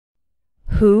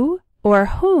who or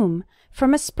whom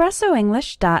from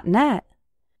espressoenglish.net.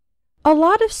 A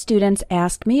lot of students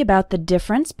ask me about the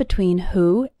difference between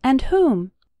who and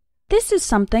whom. This is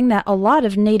something that a lot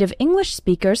of native English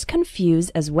speakers confuse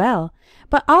as well,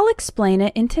 but I'll explain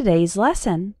it in today's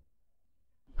lesson.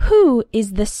 Who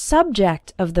is the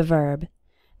subject of the verb.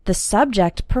 The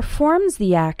subject performs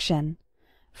the action.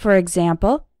 For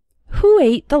example, who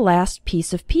ate the last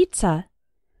piece of pizza?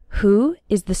 Who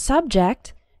is the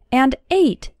subject and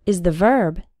ate is the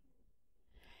verb.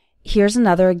 Here's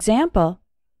another example.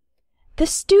 The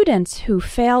students who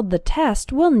failed the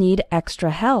test will need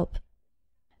extra help.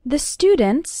 The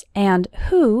students and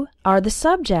who are the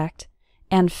subject,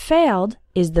 and failed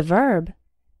is the verb.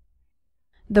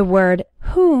 The word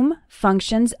whom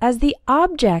functions as the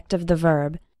object of the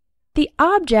verb. The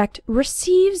object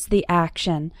receives the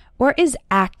action or is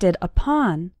acted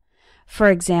upon. For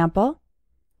example,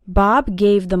 Bob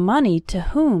gave the money to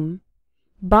whom?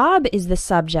 Bob is the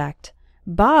subject.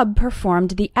 Bob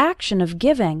performed the action of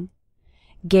giving.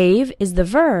 Gave is the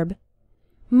verb.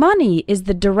 Money is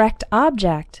the direct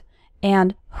object,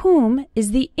 and whom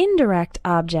is the indirect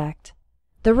object,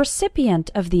 the recipient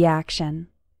of the action.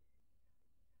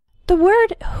 The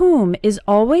word whom is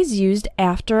always used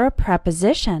after a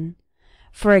preposition.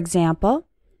 For example,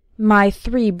 my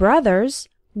 3 brothers,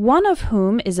 one of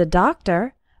whom is a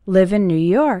doctor, live in New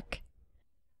York.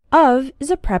 Of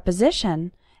is a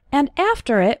preposition, and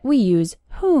after it we use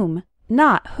whom,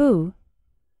 not who.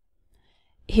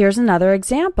 Here's another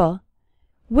example.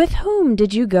 With whom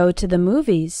did you go to the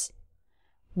movies?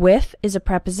 With is a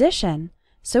preposition,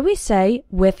 so we say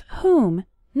with whom,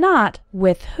 not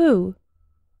with who.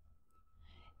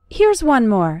 Here's one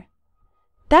more.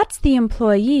 That's the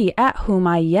employee at whom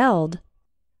I yelled.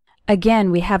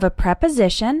 Again, we have a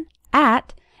preposition,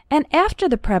 at, and after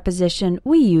the preposition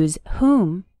we use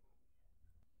whom.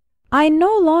 I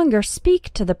no longer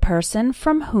speak to the person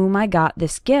from whom I got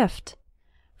this gift.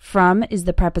 From is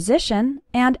the preposition,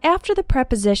 and after the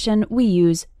preposition we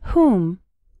use whom.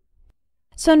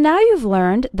 So now you've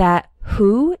learned that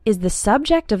who is the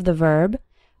subject of the verb,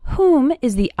 whom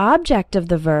is the object of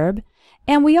the verb,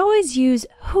 and we always use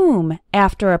whom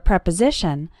after a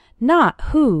preposition, not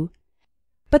who.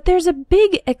 But there's a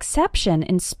big exception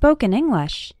in spoken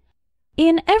English.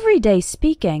 In everyday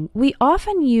speaking, we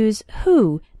often use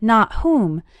who, not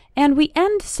whom, and we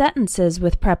end sentences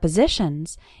with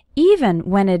prepositions, even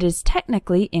when it is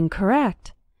technically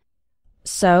incorrect.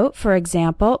 So, for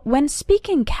example, when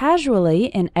speaking casually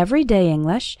in everyday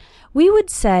English, we would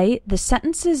say the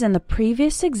sentences in the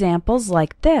previous examples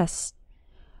like this.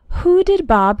 Who did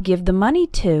Bob give the money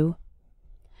to?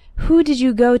 Who did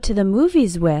you go to the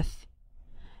movies with?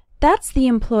 That's the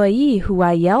employee who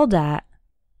I yelled at.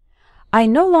 I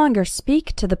no longer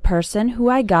speak to the person who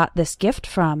I got this gift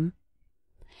from.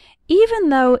 Even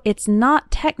though it's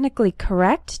not technically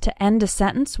correct to end a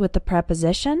sentence with the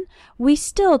preposition, we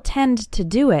still tend to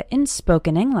do it in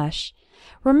spoken English.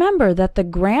 Remember that the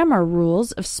grammar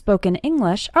rules of spoken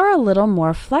English are a little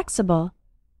more flexible.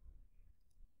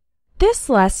 This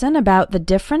lesson about the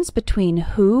difference between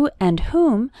who and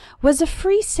whom was a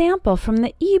free sample from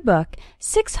the ebook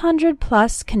 600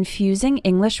 Plus Confusing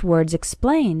English Words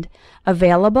Explained,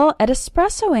 available at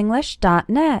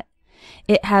espressoenglish.net.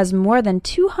 It has more than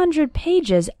 200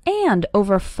 pages and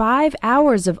over 5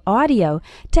 hours of audio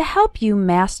to help you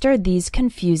master these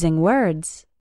confusing words.